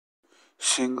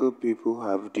Single people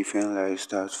have different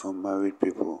lifestyles from married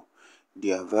people.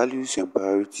 Their values and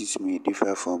priorities may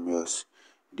differ from yours.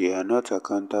 They are not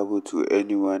accountable to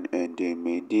anyone and they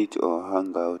may date or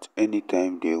hang out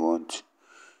anytime they want.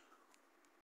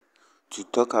 To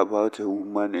talk about a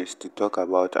woman is to talk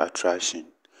about attraction.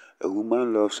 A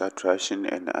woman loves attraction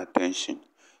and attention.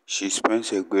 She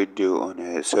spends a great deal on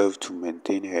herself to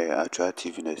maintain her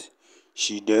attractiveness.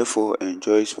 She therefore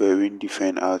enjoys wearing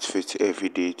different outfits every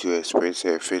day to express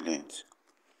her feelings.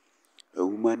 A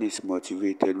woman is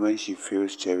motivated when she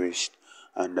feels cherished,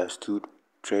 understood,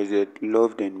 treasured,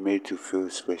 loved and made to feel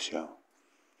special.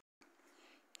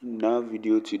 In our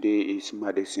video today is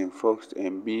Maddison Fox,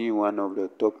 and being one of the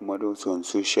top models on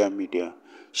social media,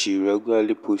 she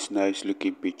regularly posts nice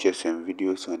looking pictures and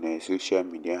videos on her social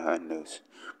media handles.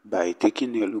 By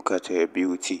taking a look at her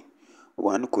beauty,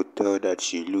 one could tell that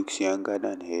she looks younger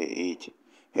than her age.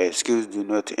 Her skills do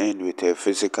not end with her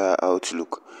physical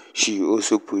outlook. She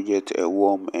also projects a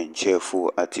warm and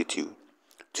cheerful attitude.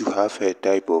 To have her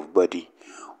type of body,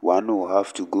 one will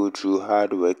have to go through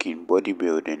hard work in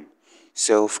bodybuilding,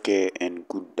 self-care and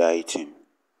good dieting.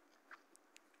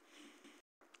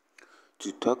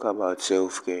 To talk about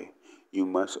self-care, you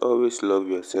must always love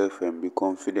yourself and be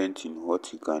confident in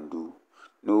what you can do.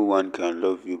 No one can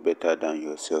love you better than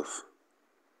yourself.